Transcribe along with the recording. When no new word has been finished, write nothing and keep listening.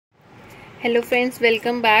Hello friends,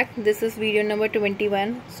 welcome back. This is video number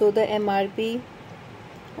 21. So the MRP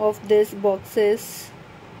of this box is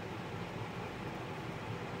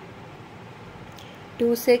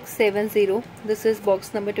 2670. This is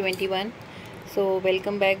box number 21. So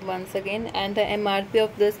welcome back once again, and the MRP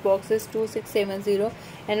of this box is 2670,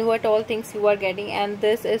 and what all things you are getting, and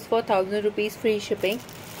this is for 1000 rupees free shipping.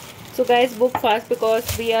 So guys, book fast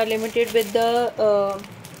because we are limited with the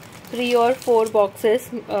 3 or 4 boxes.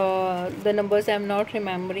 The numbers I am not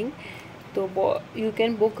remembering, so you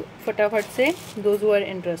can book fatafat se, those who are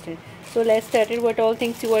interested. So let's start it. What all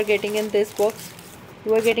things you are getting in this box?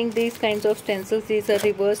 You are getting these kinds of stencils. These are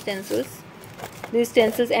reverse stencils. These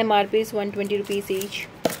stencils MRP is 120 rupees each,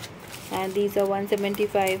 and these are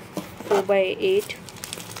 175 4x8.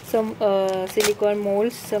 Some silicone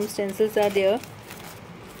molds, some stencils are there.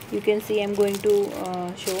 You can see I'm going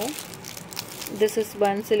to show. This is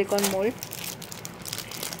one silicone mold,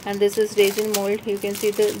 and this is resin mold. You can see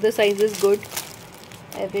the size is good.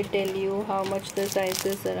 I will tell you how much the size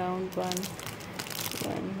is. Around 1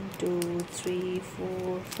 2 3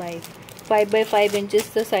 4 5 by 5 inches.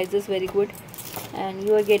 The size is very good. And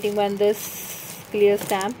you are getting this clear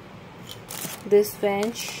stamp, this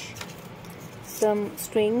bench, some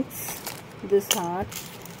strings, this heart.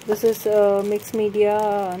 This is mixed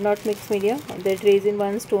media, not mixed media, that resin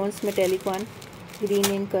one, stones, metallic one, green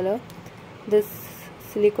in color. This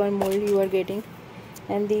silicone mold you are getting,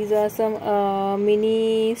 and these are some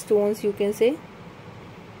mini stones, you can say,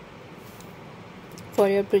 for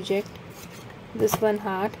your project. This one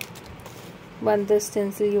heart, this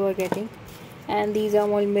stencil you are getting, and these are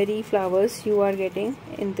mulberry flowers you are getting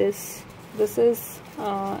in this. This is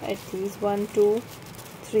at least 1 2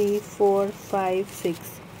 3 4 5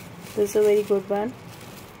 6. This is a very good one.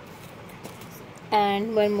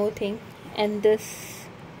 And one more thing, and this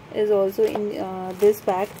is also in this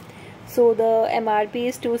bag. So the MRP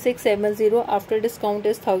is 2670. After discount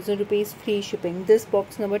is 1000 rupees free shipping. This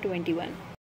box number 21.